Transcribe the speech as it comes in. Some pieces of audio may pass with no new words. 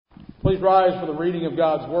Please rise for the reading of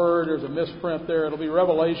God's Word. There's a misprint there. It'll be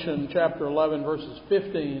Revelation chapter 11, verses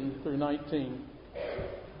 15 through 19.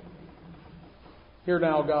 Hear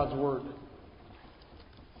now God's Word.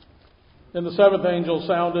 Then the seventh angel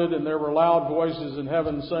sounded, and there were loud voices in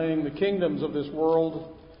heaven saying, "The kingdoms of this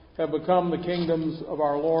world have become the kingdoms of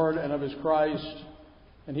our Lord and of His Christ,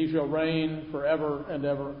 and He shall reign forever and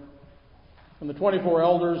ever." And the 24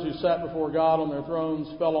 elders who sat before God on their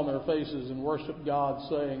thrones fell on their faces and worshipped God,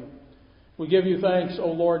 saying, "We give you thanks, O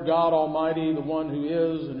Lord God Almighty, the one who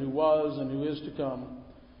is and who was and who is to come,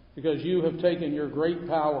 because you have taken your great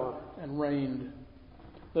power and reigned.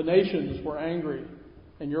 The nations were angry,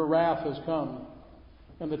 and your wrath has come,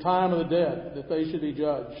 and the time of the dead, that they should be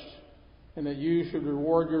judged, and that you should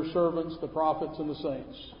reward your servants, the prophets and the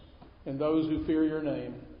saints, and those who fear your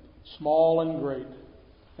name, small and great,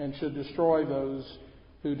 and should destroy those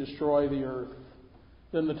who destroy the earth."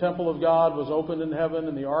 Then the temple of God was opened in heaven,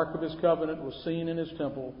 and the ark of His covenant was seen in His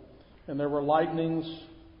temple. And there were lightnings,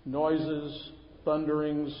 noises,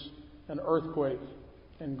 thunderings, an earthquake,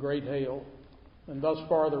 and great hail. And thus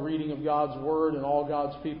far the reading of God's Word, and all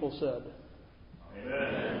God's people said,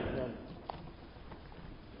 Amen. Amen.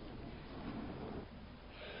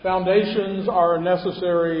 Foundations are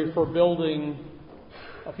necessary for building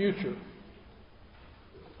a future.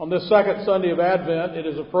 On this second Sunday of Advent, it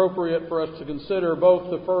is appropriate for us to consider both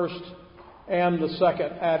the first and the second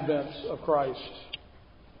advents of Christ.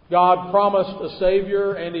 God promised a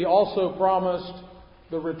Savior, and He also promised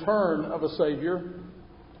the return of a Savior.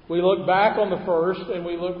 We look back on the first, and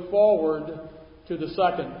we look forward to the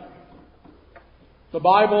second. The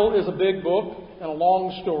Bible is a big book and a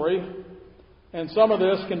long story, and some of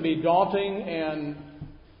this can be daunting and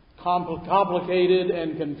complicated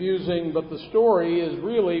and confusing, but the story is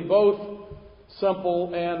really both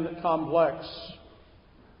simple and complex.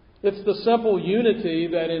 It's the simple unity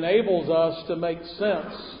that enables us to make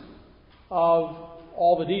sense of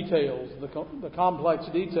all the details, the complex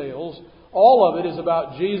details. All of it is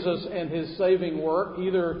about Jesus and His saving work,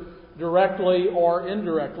 either directly or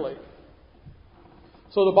indirectly.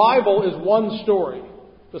 So the Bible is one story,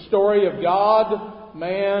 the story of God,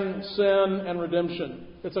 man, sin, and redemption.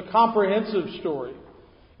 It's a comprehensive story.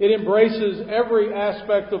 It embraces every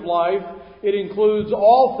aspect of life. It includes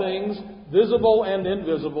all things, visible and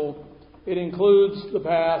invisible. It includes the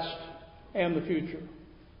past and the future.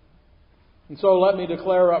 And so let me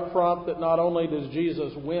declare up front that not only does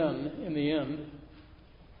Jesus win in the end,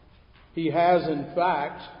 He has in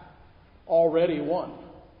fact already won.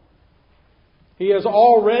 He has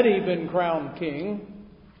already been crowned King.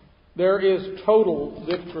 There is total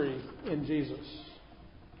victory in Jesus.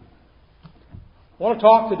 I want to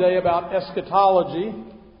talk today about eschatology.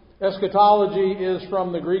 Eschatology is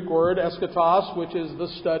from the Greek word eschatos, which is the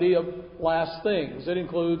study of last things. It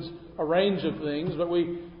includes a range of things, but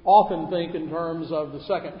we often think in terms of the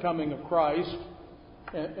second coming of Christ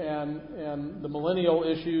and the millennial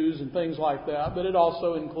issues and things like that. But it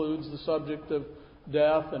also includes the subject of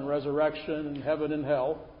death and resurrection and heaven and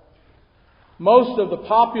hell. Most of the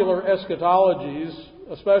popular eschatologies,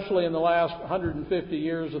 especially in the last 150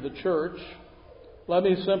 years of the church, let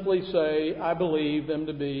me simply say, I believe them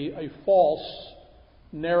to be a false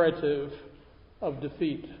narrative of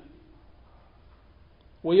defeat.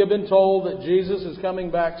 We have been told that Jesus is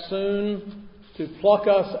coming back soon to pluck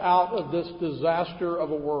us out of this disaster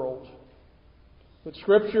of a world. But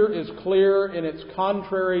Scripture is clear in its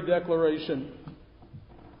contrary declaration.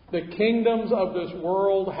 The kingdoms of this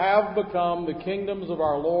world have become the kingdoms of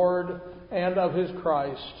our Lord and of His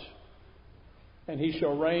Christ, and He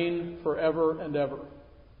shall reign forever and ever.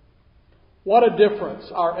 What a difference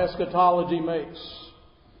our eschatology makes.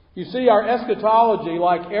 You see, our eschatology,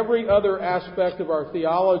 like every other aspect of our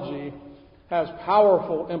theology, has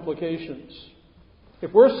powerful implications.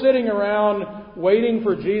 If we're sitting around waiting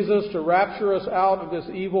for Jesus to rapture us out of this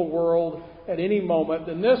evil world at any moment,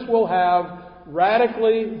 then this will have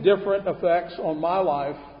radically different effects on my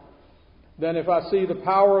life than if I see the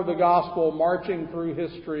power of the gospel marching through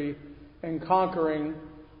history and conquering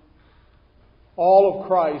all of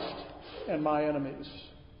Christ and my enemies.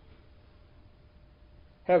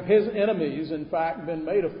 Have His enemies, in fact, been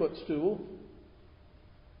made a footstool?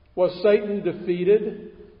 Was Satan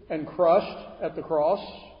defeated and crushed at the cross?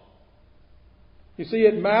 You see,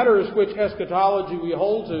 it matters which eschatology we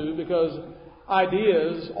hold to because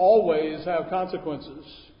ideas always have consequences.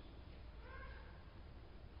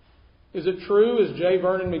 Is it true, as J.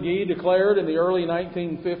 Vernon McGee declared in the early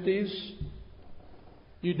 1950s,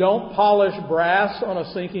 you don't polish brass on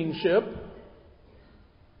a sinking ship?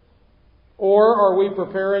 Or are we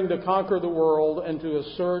preparing to conquer the world and to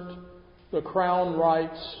assert the crown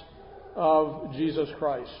rights of Jesus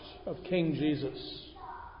Christ, of King Jesus.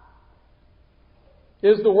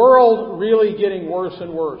 Is the world really getting worse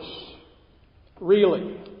and worse?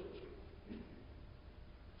 Really?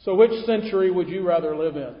 So which century would you rather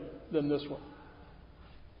live in than this one?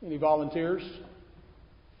 Any volunteers?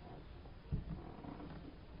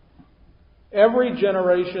 Every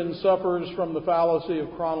generation suffers from the fallacy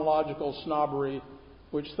of chronological snobbery,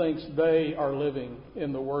 which thinks they are living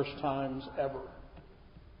in the worst times ever.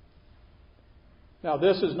 Now,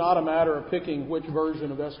 this is not a matter of picking which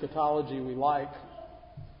version of eschatology we like.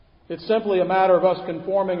 It's simply a matter of us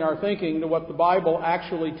conforming our thinking to what the Bible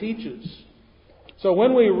actually teaches. So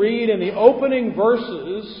when we read in the opening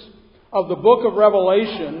verses of the book of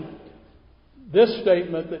Revelation this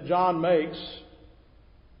statement that John makes,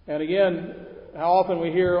 and again, how often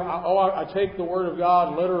we hear, I take the Word of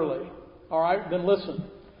God literally. All right, then listen.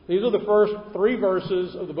 These are the first 3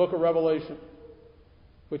 verses of the book of Revelation,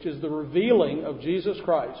 which is the revealing of Jesus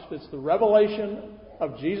Christ. It's the revelation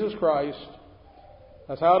of Jesus Christ.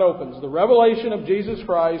 That's how it opens. The revelation of Jesus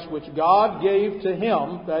Christ, which God gave to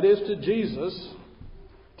Him, that is to Jesus,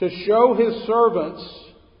 to show His servants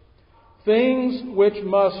things which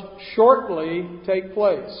must shortly take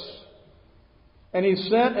place. And He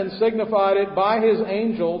sent and signified it by His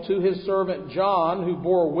angel to His servant John, who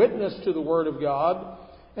bore witness to the Word of God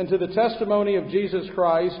and to the testimony of Jesus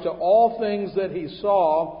Christ, to all things that he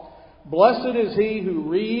saw. Blessed is he who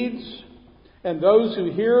reads, and those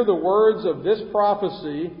who hear the words of this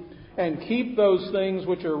prophecy, and keep those things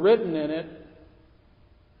which are written in it,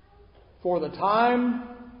 for the time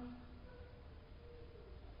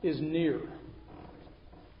is near.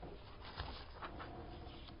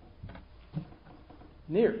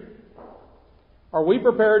 Near. Are we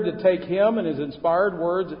prepared to take Him and His inspired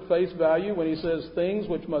words at face value when He says things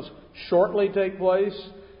which must shortly take place,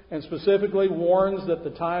 and specifically warns that the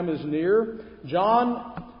time is near?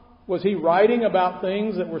 John, was he writing about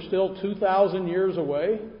things that were still 2,000 years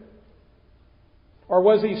away? Or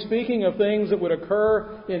was he speaking of things that would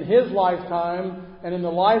occur in his lifetime and in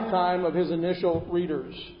the lifetime of his initial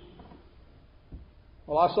readers?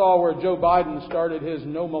 Well, I saw where Joe Biden started his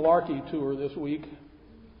No Malarkey tour this week.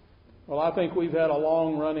 Well, I think we've had a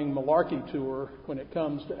long-running malarkey tour when it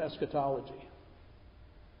comes to eschatology.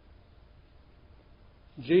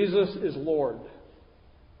 Jesus is Lord.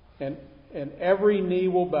 And every knee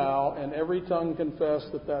will bow and every tongue confess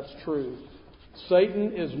that that's true.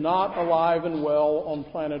 Satan is not alive and well on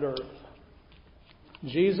planet Earth.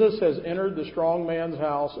 Jesus has entered the strong man's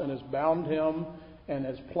house and has bound him and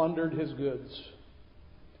has plundered his goods.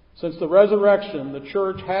 Since the resurrection, the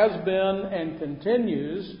church has been and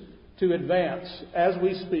continues to advance as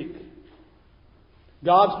we speak.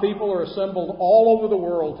 God's people are assembled all over the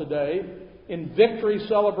world today in victory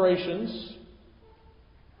celebrations.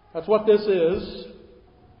 That's what this is.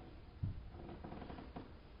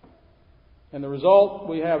 And the result,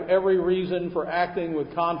 we have every reason for acting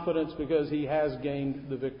with confidence because He has gained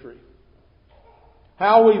the victory.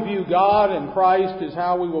 How we view God and Christ is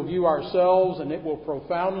how we will view ourselves, and it will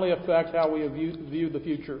profoundly affect how we view the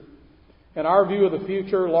future. And our view of the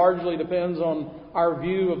future largely depends on our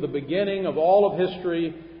view of the beginning of all of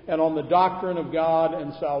history and on the doctrine of God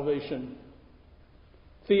and salvation.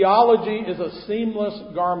 Theology is a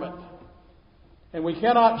seamless garment, and we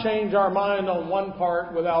cannot change our mind on one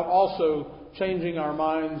part without also changing our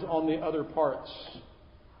minds on the other parts.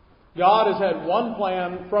 God has had one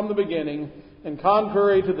plan from the beginning, and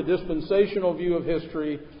contrary to the dispensational view of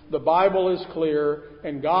history, the Bible is clear,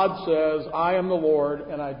 and God says, I am the Lord,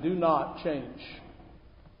 and I do not change.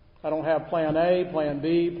 I don't have plan A, plan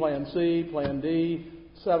B, plan C, plan D,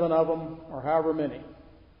 7 of them, or however many.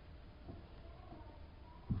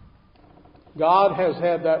 God has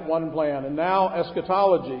had that one plan. And now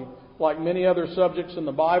eschatology, like many other subjects in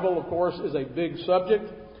the Bible, of course, is a big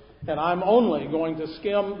subject. And I'm only going to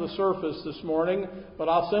skim the surface this morning, but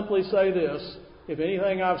I'll simply say this. If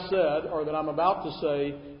anything I've said or that I'm about to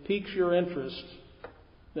say piques your interest,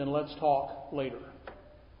 then let's talk later.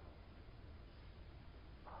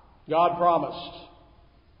 God promised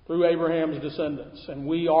through Abraham's descendants, and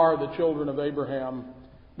we are the children of Abraham,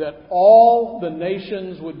 that all the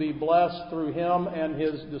nations would be blessed through him and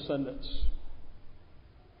his descendants.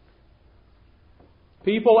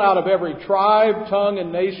 People out of every tribe, tongue,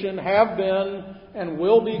 and nation have been and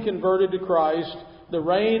will be converted to Christ. The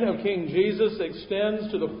reign of King Jesus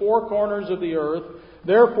extends to the 4 corners of the earth.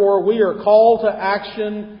 Therefore, we are called to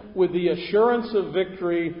action with the assurance of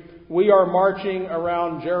victory. We are marching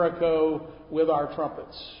around Jericho with our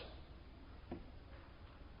trumpets.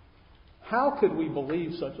 How could we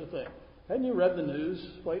believe such a thing? Hadn't you read the news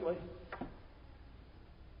lately?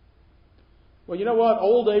 Well, you know what?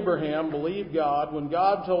 Old Abraham believed God when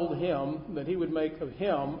God told him that he would make of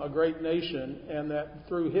him a great nation and that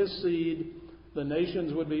through his seed the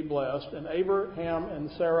nations would be blessed. And Abraham and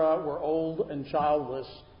Sarah were old and childless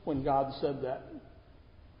when God said that.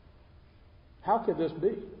 How could this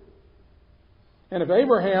be? And if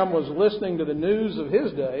Abraham was listening to the news of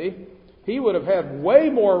his day, he would have had way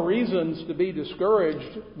more reasons to be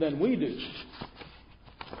discouraged than we do.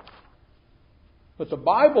 But the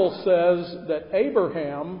Bible says that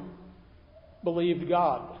Abraham believed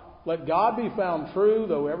God. Let God be found true,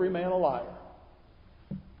 though every man a liar.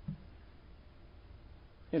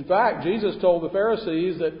 In fact, Jesus told the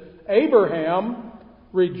Pharisees that Abraham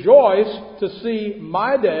rejoiced to see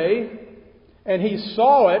my day, and he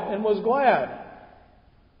saw it and was glad.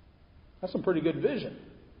 That's some pretty good vision.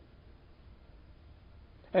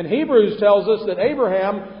 And Hebrews tells us that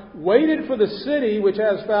Abraham waited for the city which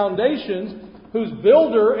has foundations, whose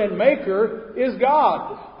builder and maker is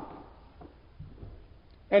God.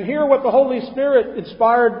 And hear what the Holy Spirit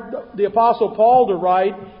inspired the Apostle Paul to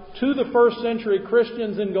write to the first century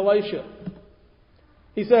Christians in Galatia.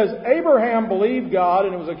 He says, Abraham believed God,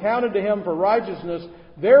 and it was accounted to him for righteousness.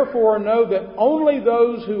 Therefore know that only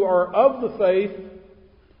those who are of the faith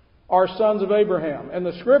are sons of Abraham. And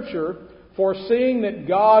the Scripture, foreseeing that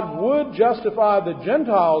God would justify the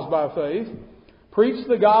Gentiles by faith, preached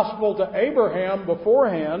the gospel to Abraham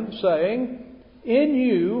beforehand, saying, in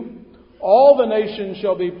you all the nations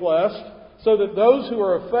shall be blessed, so that those who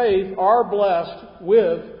are of faith are blessed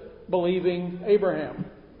with believing Abraham.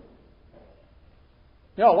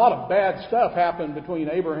 You know, a lot of bad stuff happened between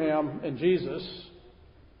Abraham and Jesus.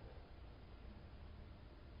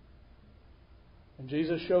 And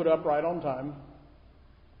Jesus showed up right on time.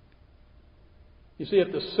 You see,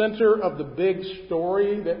 at the center of the big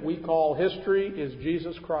story that we call history is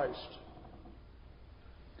Jesus Christ.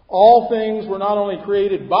 All things were not only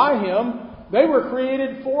created by Him, they were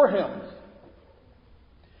created for Him.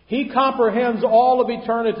 He comprehends all of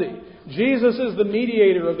eternity. Jesus is the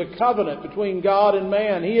mediator of the covenant between God and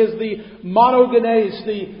man. He is the monogenes,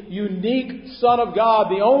 the unique Son of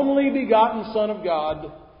God, the only begotten Son of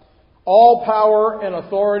God. All power and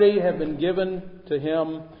authority have been given to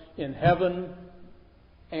Him in heaven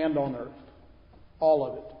and on earth. All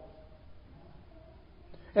of it.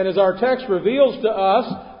 And as our text reveals to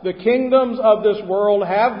us, the kingdoms of this world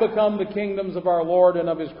have become the kingdoms of our Lord and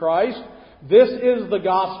of His Christ. This is the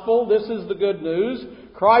gospel. This is the good news.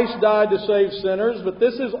 Christ died to save sinners, but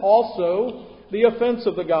this is also the offense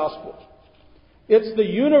of the gospel. It's the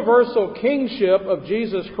universal kingship of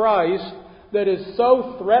Jesus Christ that is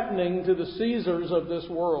so threatening to the Caesars of this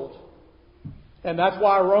world. And that's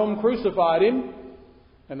why Rome crucified Him.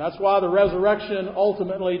 And that's why the resurrection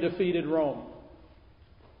ultimately defeated Rome.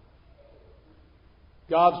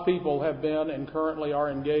 God's people have been and currently are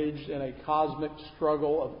engaged in a cosmic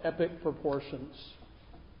struggle of epic proportions.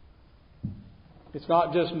 It's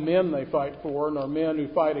not just men they fight for, nor men who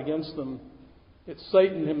fight against them. It's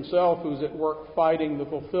Satan himself who's at work fighting the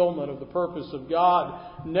fulfillment of the purpose of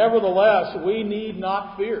God. Nevertheless, we need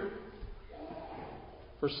not fear.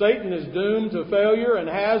 For Satan is doomed to failure and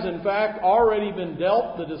has, in fact, already been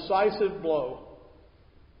dealt the decisive blow.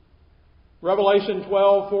 Revelation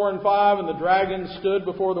 12:4 and 5, and the dragon stood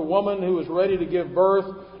before the woman who was ready to give birth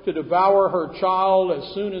to devour her child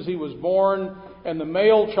as soon as he was born. And the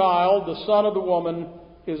male child, the son of the woman,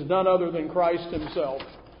 is none other than Christ Himself.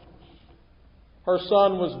 Her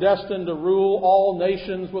son was destined to rule all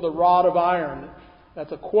nations with a rod of iron.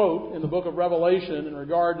 That's a quote in the book of Revelation in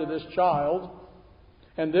regard to this child.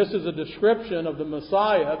 And this is a description of the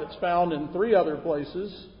Messiah that's found in 3 other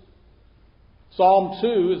places. Psalm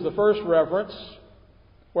 2 is the first reference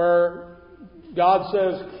where God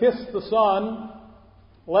says, kiss the Son,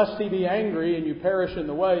 lest He be angry and you perish in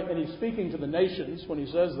the way. And He's speaking to the nations when He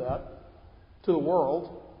says that, to the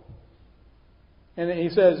world. And then He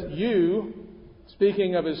says, you,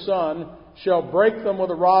 speaking of His Son, shall break them with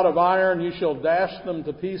a rod of iron. You shall dash them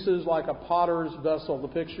to pieces like a potter's vessel. The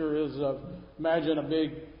picture is imagine a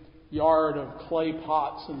big yard of clay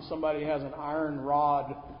pots and somebody has an iron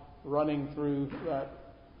rod running through that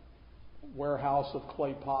warehouse of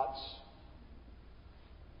clay pots.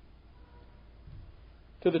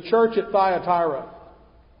 To the church at Thyatira,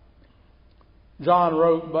 John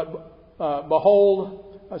wrote, but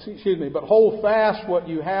hold fast what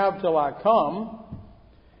you have till I come.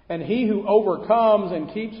 And he who overcomes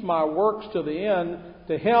and keeps my works to the end,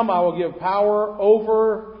 to him I will give power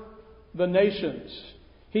over the nations.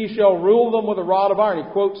 He shall rule them with a rod of iron.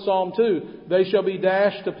 He quotes Psalm 2. They shall be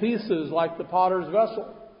dashed to pieces like the potter's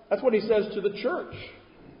vessel. That's what he says to the church.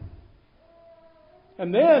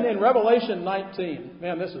 And then in Revelation 19,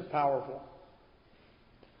 man, this is powerful.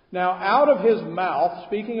 Now out of his mouth,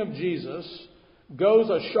 speaking of Jesus, goes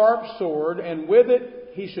a sharp sword, and with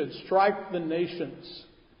it he should strike the nations.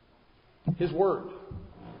 His word.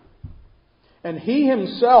 And he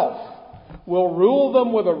himself will rule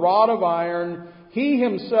them with a rod of iron. He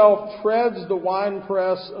himself treads the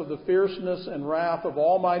winepress of the fierceness and wrath of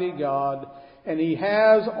Almighty God. And he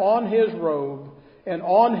has on his robe and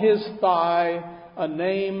on his thigh a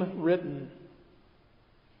name written: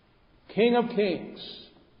 King of Kings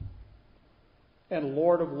and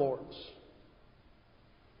Lord of Lords.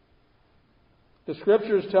 The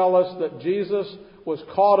Scriptures tell us that Jesus was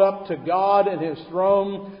caught up to God in His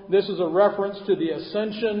throne. This is a reference to the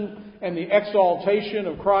ascension and the exaltation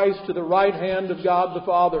of Christ to the right hand of God the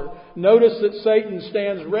Father. Notice that Satan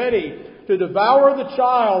stands ready to devour the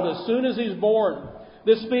child as soon as he's born.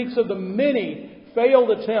 This speaks of the many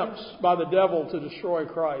failed attempts by the devil to destroy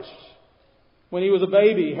Christ. When he was a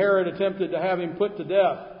baby, Herod attempted to have him put to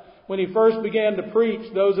death. When he first began to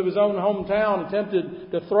preach, those of his own hometown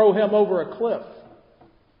attempted to throw him over a cliff.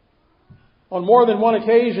 On more than one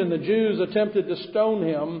occasion, the Jews attempted to stone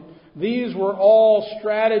him. These were all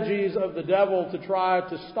strategies of the devil to try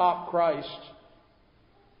to stop Christ.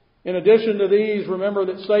 In addition to these, remember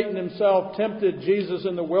that Satan himself tempted Jesus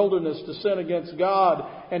in the wilderness to sin against God,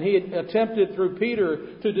 and he attempted through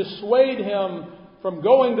Peter to dissuade him from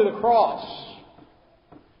going to the cross.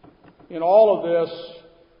 In all of this,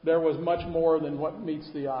 there was much more than what meets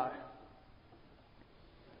the eye.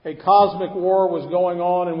 A cosmic war was going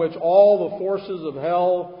on in which all the forces of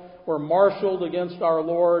hell were marshaled against our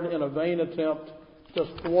Lord in a vain attempt to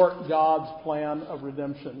thwart God's plan of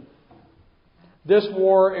redemption. This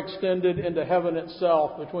war extended into heaven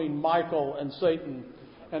itself between Michael and Satan.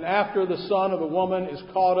 And after the son of the woman is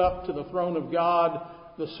caught up to the throne of God,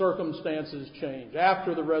 the circumstances change.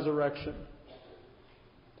 After the resurrection,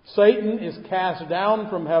 Satan is cast down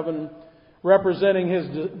from heaven, representing his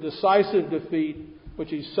decisive defeat, which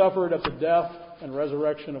he suffered at the death and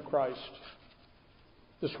resurrection of Christ.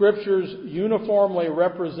 The Scriptures uniformly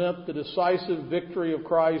represent the decisive victory of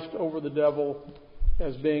Christ over the devil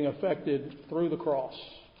as being effected through the cross.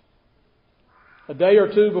 A day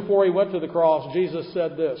or two before he went to the cross, Jesus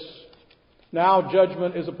said this: "Now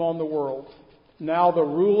judgment is upon the world. Now the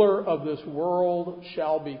ruler of this world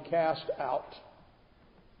shall be cast out."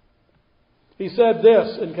 He said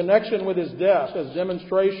this in connection with his death as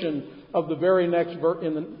demonstration of the very next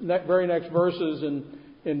verses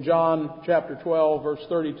in John chapter 12, verse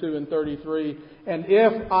 32 and 33. "And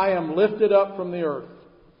if I am lifted up from the earth,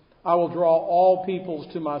 I will draw all peoples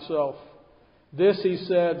to myself." This he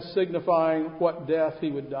said, signifying what death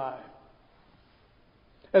he would die.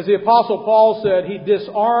 As the Apostle Paul said, he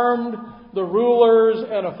disarmed the rulers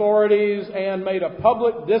and authorities and made a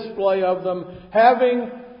public display of them,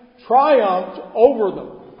 having triumphed over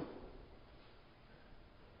them.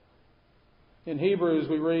 In Hebrews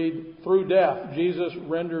we read, "Through death Jesus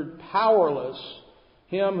rendered powerless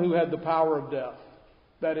him who had the power of death."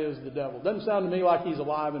 That is, the devil. Doesn't sound to me like he's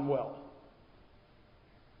alive and well.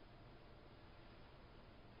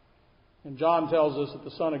 And John tells us that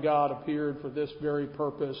the Son of God appeared for this very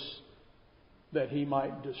purpose, that he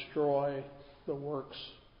might destroy the works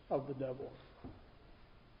of the devil.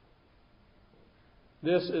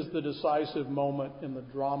 This is the decisive moment in the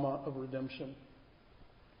drama of redemption.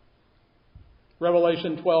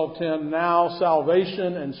 Revelation 12:10, "Now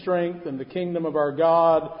salvation and strength and the kingdom of our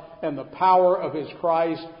God and the power of His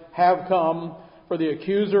Christ have come. For the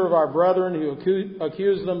accuser of our brethren who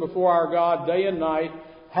accused them before our God day and night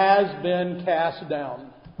has been cast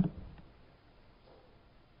down."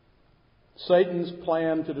 Satan's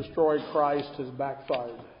plan to destroy Christ has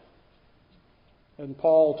backfired. And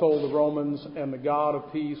Paul told the Romans, "And the God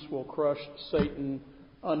of peace will crush Satan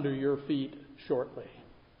under your feet shortly."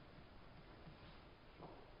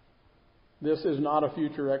 This is not a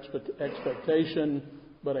future expectation,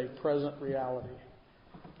 but a present reality.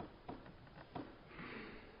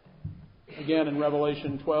 Again in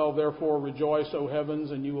Revelation 12, "Therefore rejoice, O heavens,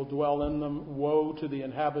 and you will dwell in them. Woe to the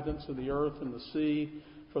inhabitants of the earth and the sea,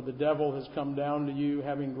 for the devil has come down to you,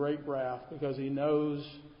 having great wrath, because he knows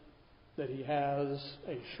that he has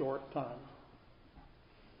a short time."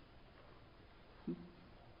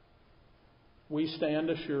 We stand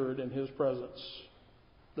assured in his presence.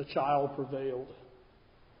 The child prevailed.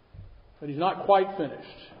 But he's not quite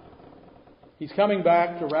finished. He's coming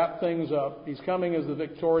back to wrap things up. He's coming as the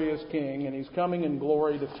victorious king, and he's coming in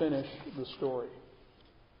glory to finish the story.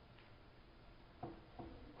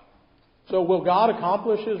 So will God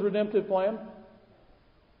accomplish His redemptive plan?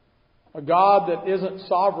 A God that isn't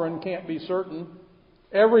sovereign can't be certain.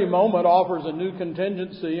 Every moment offers a new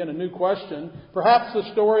contingency and a new question. Perhaps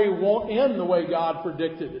the story won't end the way God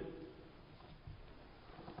predicted it.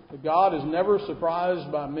 But God is never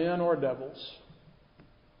surprised by men or devils.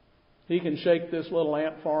 He can shake this little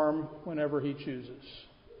ant farm whenever He chooses.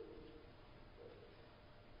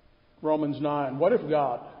 Romans 9. What if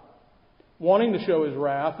God, wanting to show His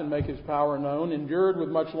wrath and make His power known, endured with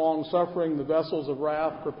much long suffering the vessels of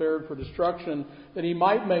wrath prepared for destruction, that He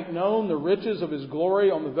might make known the riches of His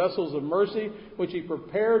glory on the vessels of mercy, which He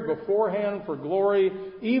prepared beforehand for glory,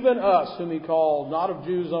 even us whom He called, not of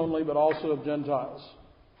Jews only, but also of Gentiles.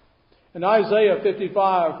 In Isaiah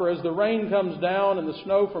 55, for as the rain comes down and the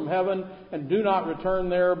snow from heaven, and do not return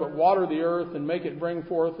there, but water the earth and make it bring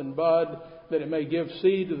forth and bud, that it may give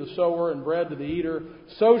seed to the sower and bread to the eater,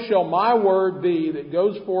 so shall my word be that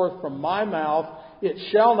goes forth from my mouth. It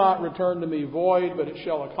shall not return to me void, but it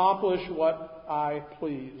shall accomplish what I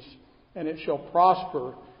please, and it shall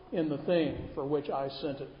prosper in the thing for which I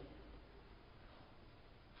sent it.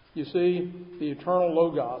 You see, the eternal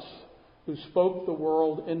Logos, who spoke the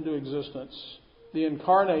world into existence, the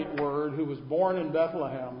incarnate Word who was born in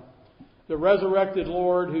Bethlehem, the resurrected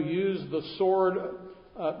Lord who used the sword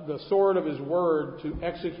of His Word to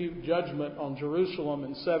execute judgment on Jerusalem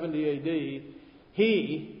in 70 A.D.,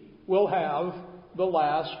 He will have the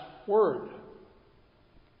last word.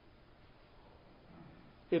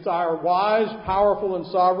 It's our wise, powerful, and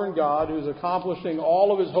sovereign God who's accomplishing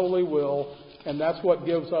all of His holy will, and that's what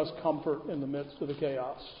gives us comfort in the midst of the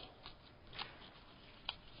chaos.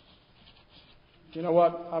 You know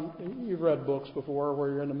what? You've read books before where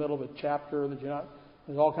you're in the middle of a chapter that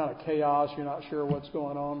there's all kind of chaos. You're not sure what's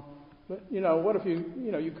going on. But, what if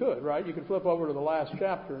you could, right? You could flip over to the last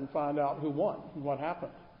chapter and find out who won and what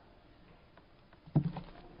happened.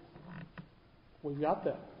 We've got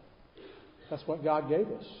that. That's what God gave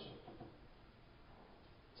us.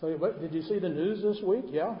 So, did you see the news this week?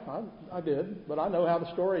 Yeah, I did. But I know how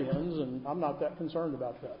the story ends, and I'm not that concerned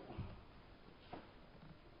about that.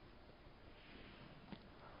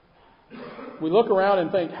 We look around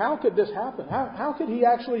and think, how could this happen? How could he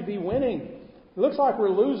actually be winning? It looks like we're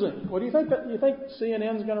losing. Well, do you think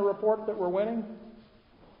CNN's going to report that we're winning?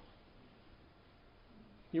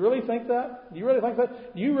 You really think that? Do you really think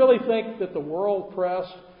that? Do you really think that the world press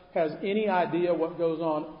has any idea what goes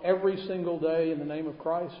on every single day in the name of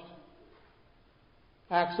Christ?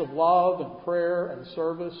 Acts of love and prayer and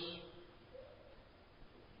service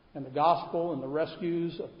and the gospel and the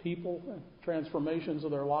rescues of people and transformations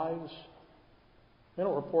of their lives. They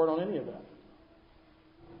don't report on any of that.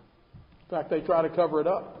 In fact, they try to cover it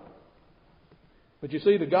up. But you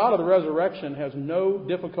see, the God of the resurrection has no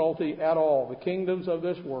difficulty at all. The kingdoms of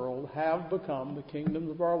this world have become the kingdoms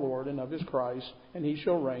of our Lord and of His Christ, and He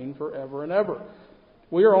shall reign forever and ever.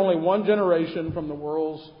 We are only one generation from the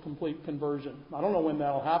world's complete conversion. I don't know when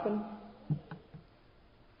that'll happen.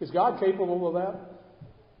 Is God capable of that?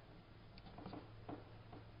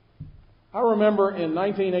 I remember in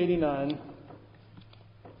 1989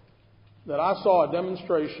 that I saw a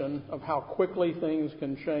demonstration of how quickly things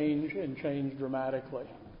can change and change dramatically.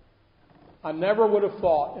 I never would have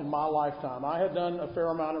thought in my lifetime. I had done a fair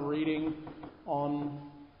amount of reading on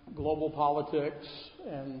global politics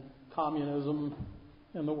and communism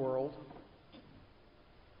in the world.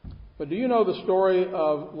 But do you know the story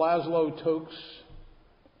of Laszlo Tokes,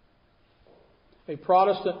 a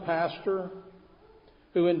Protestant pastor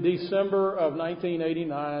who in December of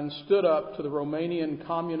 1989 stood up to the Romanian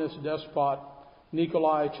communist despot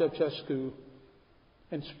Nicolae Ceausescu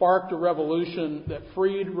and sparked a revolution that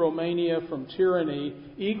freed Romania from tyranny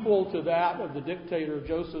equal to that of the dictator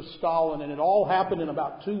Joseph Stalin, and it all happened in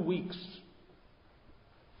about 2 weeks.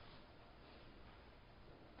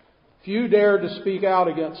 Few dared to speak out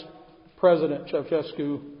against President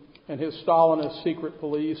Ceausescu and his Stalinist secret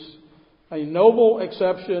police. A noble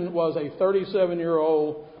exception was a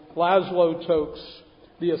 37-year-old Laszlo Tokes,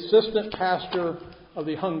 the assistant pastor of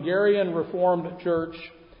the Hungarian Reformed Church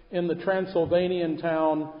in the Transylvanian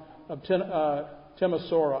town of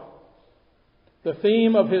Timisoara. The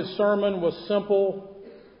theme of his sermon was simple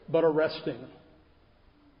but arresting.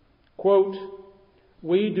 Quote,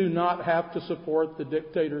 "We do not have to support the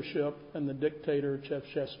dictatorship and the dictator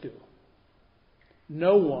Ceausescu."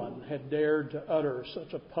 No one had dared to utter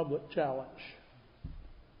such a public challenge.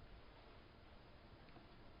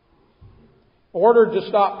 Ordered to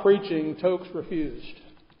stop preaching, Tokes refused.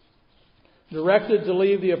 Directed to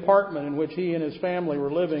leave the apartment in which he and his family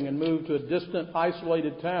were living and move to a distant,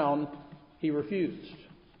 isolated town, he refused.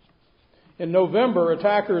 In November,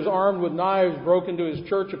 attackers armed with knives broke into his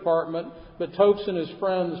church apartment. but Tokes and his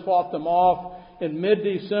friends fought them off. In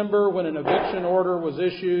mid-December, when an eviction order was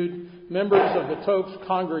issued, members of the Tokes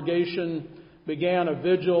congregation began a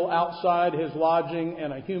vigil outside his lodging,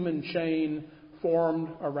 and a human chain formed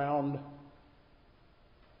around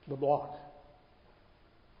the block.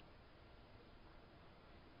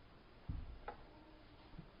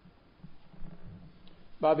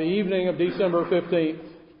 By the evening of December 15th,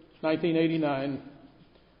 1989,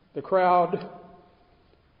 the crowd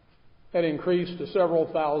had increased to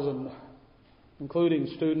several thousand, including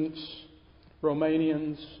students,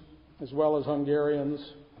 Romanians, as well as Hungarians,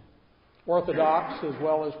 Orthodox as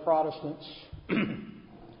well as Protestants.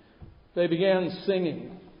 They began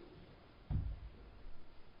singing,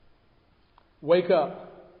 "Wake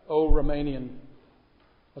Up, O Romanian,"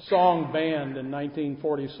 a song banned in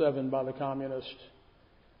 1947 by the communists.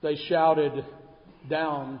 They shouted,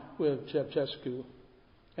 "Down with Ceausescu,"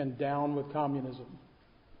 and "Down with communism."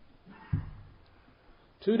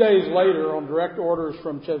 2 days later, on direct orders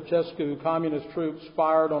from Ceausescu, communist troops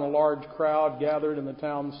fired on a large crowd gathered in the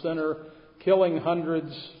town center, killing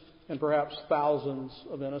hundreds and perhaps thousands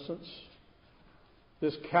of innocents.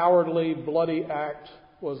 This cowardly, bloody act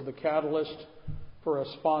was the catalyst for a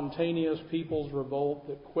spontaneous people's revolt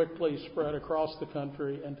that quickly spread across the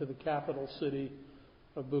country and to the capital city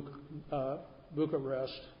of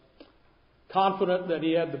Bucharest. Confident that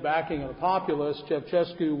he had the backing of the populace,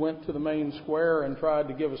 Ceausescu went to the main square and tried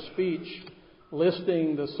to give a speech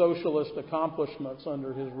listing the socialist accomplishments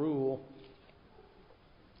under his rule.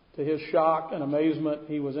 To his shock and amazement,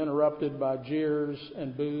 he was interrupted by jeers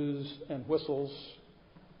and boos and whistles.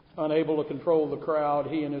 Unable to control the crowd,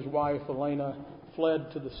 he and his wife, Elena,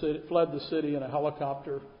 fled the city in a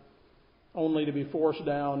helicopter, only to be forced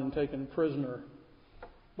down and taken prisoner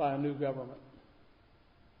by a new government.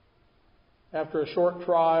 After a short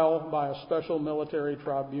trial by a special military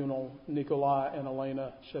tribunal, Nicolae and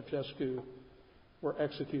Elena Ceausescu were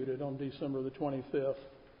executed on December the 25th,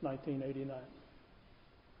 1989.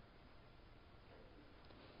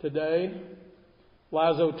 Today,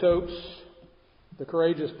 Laszlo Tokes, the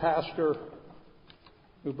courageous pastor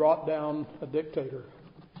who brought down a dictator,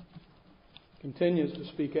 continues to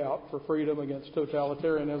speak out for freedom against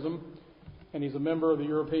totalitarianism, and he's a member of the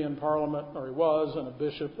European Parliament, or he was, and a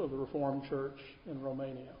bishop of the Reformed Church in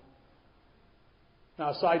Romania. Now,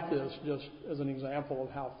 I cite this just as an example of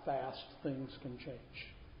how fast things can change.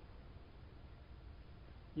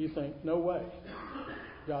 You think, no way.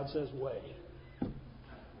 God says, way.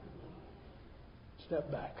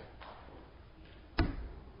 Step back.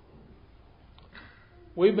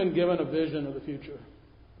 We've been given a vision of the future.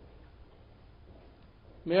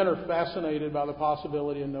 Men are fascinated by the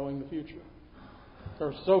possibility of knowing the future.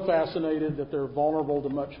 They're so fascinated that they're vulnerable to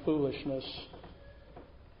much foolishness.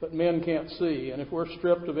 But men can't see. And if we're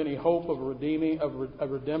stripped of any hope of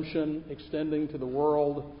redemption extending to the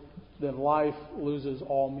world, then life loses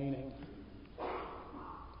all meaning.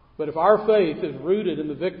 But if our faith is rooted in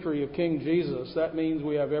the victory of King Jesus, that means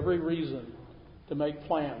we have every reason to make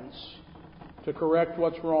plans, to correct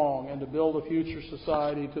what's wrong, and to build a future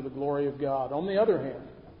society to the glory of God. On the other hand,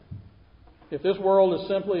 if this world is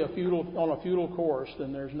simply on a futile course,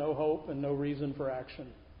 then there's no hope and no reason for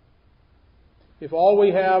action. If all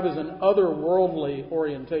we have is an otherworldly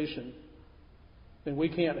orientation, then we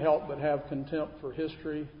can't help but have contempt for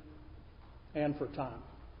history and for time.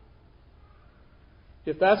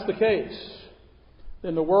 If that's the case,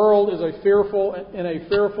 then the world is in a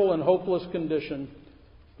fearful and hopeless condition,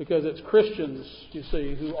 because it's Christians, you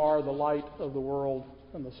see, who are the light of the world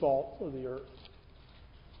and the salt of the earth.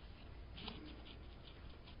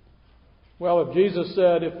 Well, if Jesus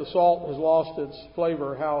said, if the salt has lost its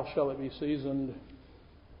flavor, how shall it be seasoned?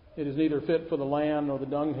 It is neither fit for the land nor the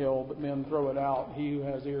dunghill, but men throw it out. He who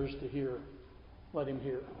has ears to hear, let him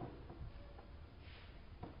hear.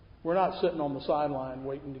 We're not sitting on the sideline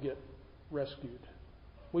waiting to get rescued.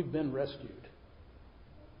 We've been rescued.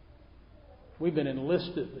 We've been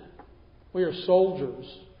enlisted. We are soldiers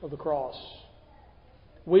of the cross.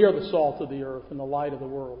 We are the salt of the earth and the light of the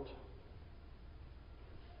world.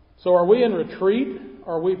 So are we in retreat,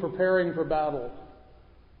 or are we preparing for battle?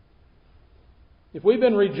 If we've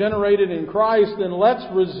been regenerated in Christ, then let's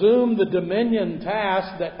resume the dominion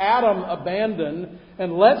task that Adam abandoned,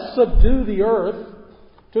 and let's subdue the earth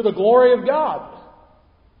to the glory of God.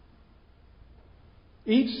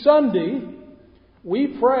 Each Sunday,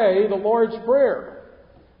 we pray the Lord's Prayer.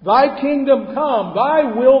 Thy kingdom come,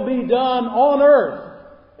 thy will be done on earth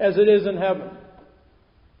as it is in heaven.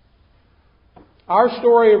 Our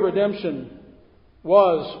story of redemption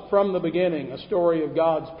was, from the beginning, a story of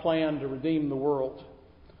God's plan to redeem the world.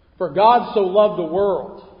 For God so loved the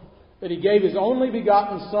world that He gave His only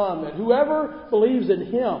begotten Son, that whoever believes in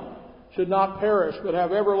Him should not perish but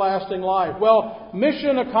have everlasting life. Well,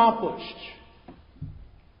 mission accomplished.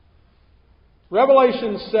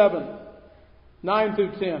 Revelation 7, 9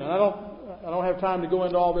 through 10. And I don't have time to go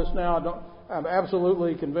into all this now. I'm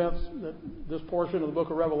absolutely convinced that this portion of the book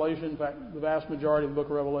of Revelation, in fact, the vast majority of the book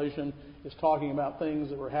of Revelation, is talking about things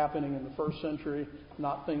that were happening in the first century,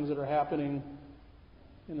 not things that are happening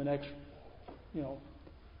in the next,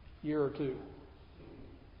 year or two.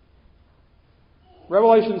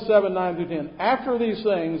 Revelation 7, 9 through 10. After these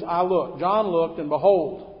things I looked, John looked, and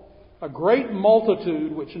behold, a great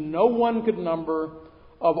multitude which no one could number,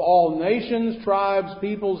 of all nations, tribes,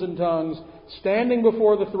 peoples, and tongues, standing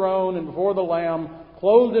before the throne and before the Lamb,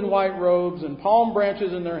 clothed in white robes and palm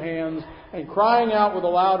branches in their hands, and crying out with a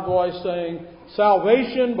loud voice, saying,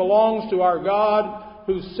 Salvation belongs to our God,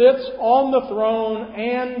 who sits on the throne,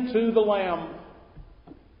 and to the Lamb.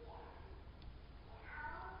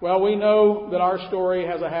 Well, we know that our story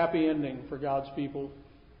has a happy ending for God's people.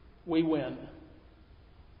 We win.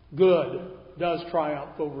 Good does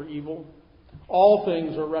triumph over evil. All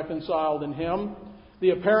things are reconciled in Him. The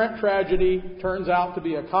apparent tragedy turns out to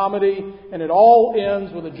be a comedy, and it all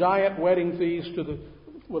ends with a giant wedding feast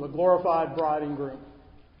with a glorified bride and groom.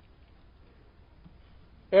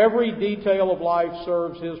 Every detail of life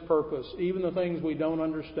serves His purpose, even the things we don't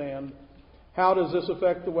understand. How does this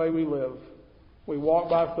affect the way we live? We walk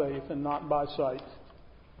by faith and not by sight.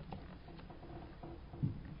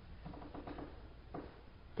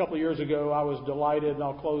 A couple of years ago, I was delighted, and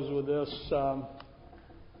I'll close with this,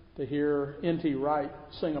 to hear N.T. Wright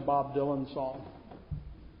sing a Bob Dylan song.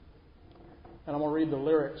 And I'm going to read the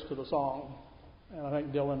lyrics to the song. And I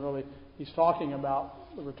think Dylan he's talking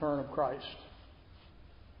about the return of Christ.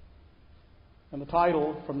 And the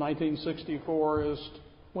title from 1964 is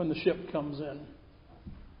When the Ship Comes In.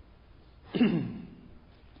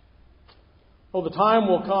 Oh, the time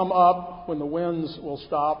will come up when the winds will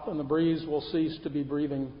stop and the breeze will cease to be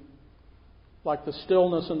breathing, like the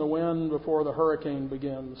stillness in the wind before the hurricane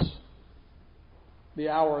begins, the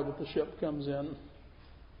hour that the ship comes in.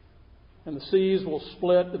 And the seas will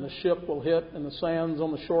split and the ship will hit and the sands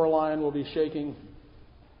on the shoreline will be shaking,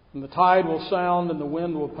 and the tide will sound and the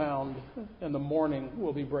wind will pound and the morning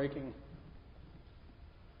will be breaking.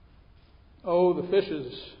 Oh, the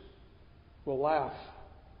fishes will laugh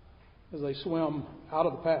as they swim out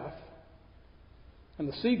of the path. And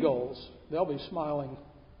the seagulls, they'll be smiling.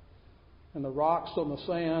 And the rocks on the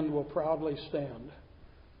sand will proudly stand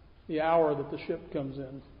the hour that the ship comes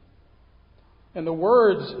in. And the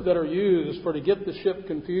words that are used for to get the ship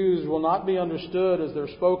confused will not be understood as they're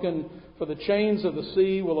spoken, for the chains of the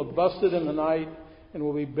sea will have busted in the night and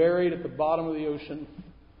will be buried at the bottom of the ocean.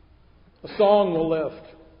 A song will lift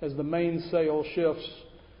as the mainsail shifts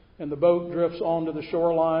and the boat drifts onto the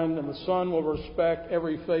shoreline, and the sun will respect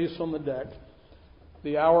every face on the deck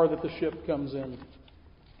the hour that the ship comes in.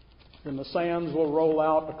 And the sands will roll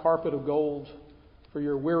out a carpet of gold for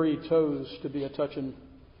your weary toes to be a-touching.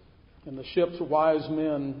 And the ship's wise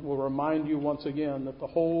men will remind you once again that the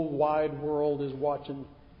whole wide world is watching.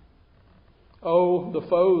 Oh, the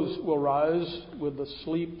foes will rise with the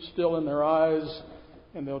sleep still in their eyes,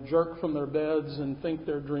 and they'll jerk from their beds and think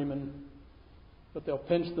they're dreaming. But they'll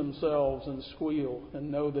pinch themselves and squeal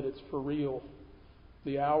and know that it's for real,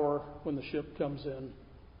 the hour when the ship comes in.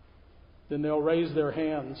 Then they'll raise their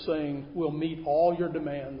hands saying, we'll meet all your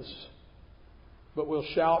demands, but we'll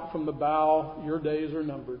shout from the bow, your days are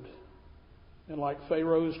numbered. And like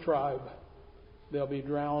Pharaoh's tribe, they'll be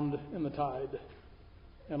drowned in the tide.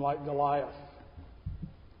 And like Goliath,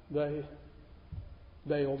 they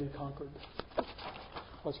will be conquered.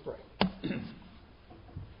 Let's pray.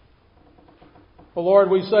 Well, Lord,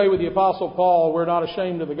 we say with the Apostle Paul, we're not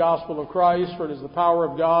ashamed of the gospel of Christ, for it is the power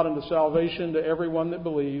of God unto salvation to everyone that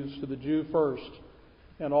believes, to the Jew first,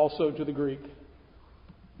 and also to the Greek.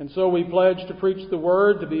 And so we pledge to preach the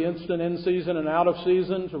word, to be instant in season and out of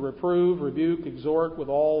season, to reprove, rebuke, exhort with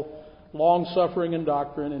all long-suffering and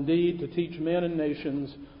doctrine, indeed to teach men and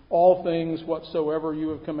nations all things whatsoever you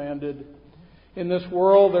have commanded. In this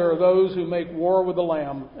world there are those who make war with the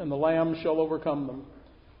Lamb, and the Lamb shall overcome them.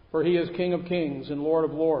 For He is King of kings and Lord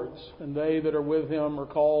of lords, and they that are with Him are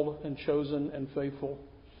called and chosen and faithful.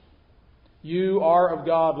 You are of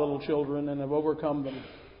God, little children, and have overcome them,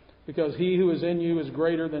 because He who is in you is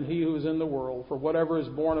greater than he who is in the world. For whatever is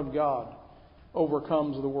born of God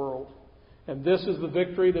overcomes the world. And this is the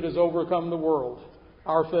victory that has overcome the world,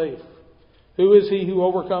 our faith. Who is he who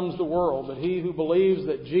overcomes the world? But he who believes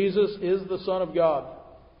that Jesus is the Son of God.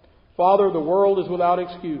 Father, the world is without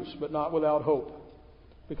excuse, but not without hope.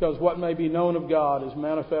 because what may be known of God is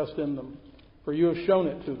manifest in them, for you have shown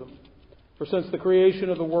it to them. For since the creation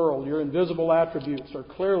of the world, your invisible attributes are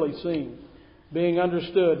clearly seen, being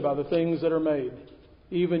understood by the things that are made,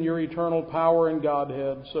 even your eternal power and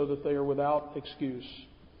Godhead, so that they are without excuse.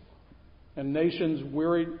 And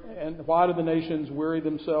why do the nations weary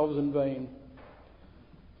themselves in vain?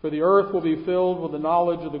 For the earth will be filled with the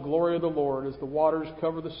knowledge of the glory of the Lord as the waters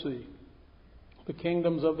cover the sea. The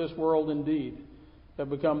kingdoms of this world indeed have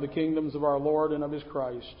become the kingdoms of our Lord and of His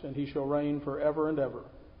Christ, and He shall reign forever and ever.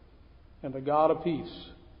 And the God of peace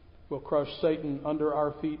will crush Satan under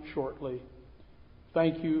our feet shortly.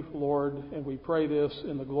 Thank you, Lord, and we pray this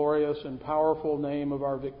in the glorious and powerful name of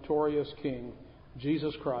our victorious King,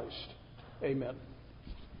 Jesus Christ. Amen.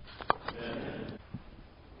 Amen.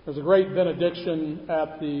 There's a great benediction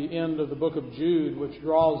at the end of the book of Jude, which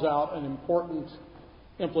draws out an important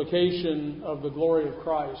implication of the glory of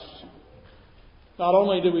Christ. Not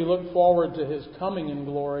only do we look forward to His coming in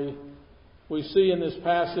glory, we see in this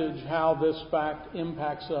passage how this fact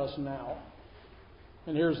impacts us now.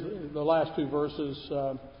 And here's the last two verses.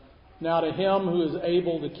 Now to Him who is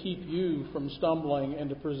able to keep you from stumbling and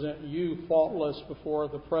to present you faultless before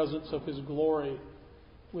the presence of His glory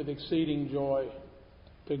with exceeding joy.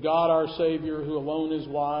 To God our Savior, who alone is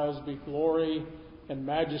wise, be glory and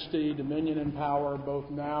majesty, dominion and power, both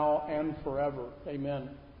now and forever. Amen.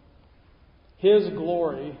 His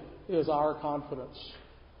glory is our confidence.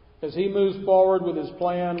 As He moves forward with His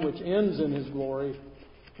plan, which ends in His glory,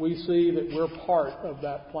 we see that we're part of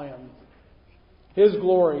that plan. His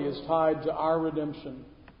glory is tied to our redemption.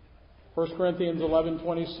 1 Corinthians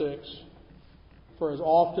 11:26. For as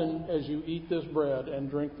often as you eat this bread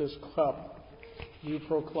and drink this cup, you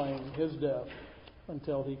proclaim His death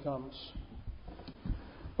until He comes.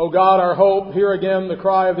 O God, our hope, hear again the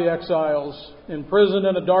cry of the exiles, imprisoned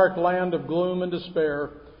in a dark land of gloom and despair,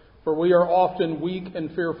 for we are often weak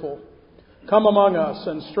and fearful. Come among us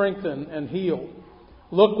and strengthen and heal.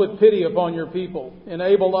 Look with pity upon your people.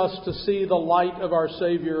 Enable us to see the light of our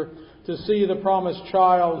Savior, to see the promised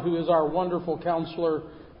child who is our wonderful Counselor,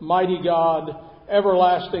 mighty God,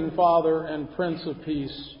 everlasting Father, and Prince of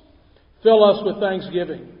Peace. Fill us with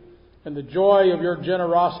thanksgiving and the joy of your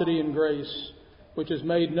generosity and grace, which is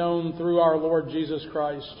made known through our Lord Jesus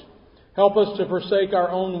Christ. Help us to forsake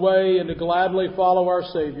our own way and to gladly follow our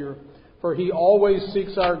Savior, for He always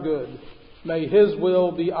seeks our good. May His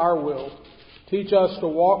will be our will. Teach us to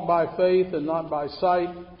walk by faith and not by sight,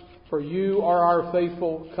 for you are our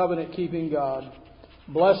faithful, covenant-keeping God.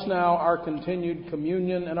 Bless now our continued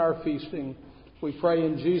communion and our feasting. We pray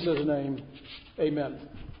in Jesus' name. Amen.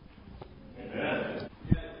 Amen.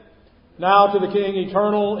 Now to the King,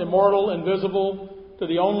 eternal, immortal, invisible, to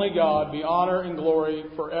the only God, be honor and glory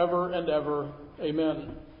forever and ever.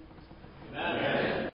 Amen. Amen.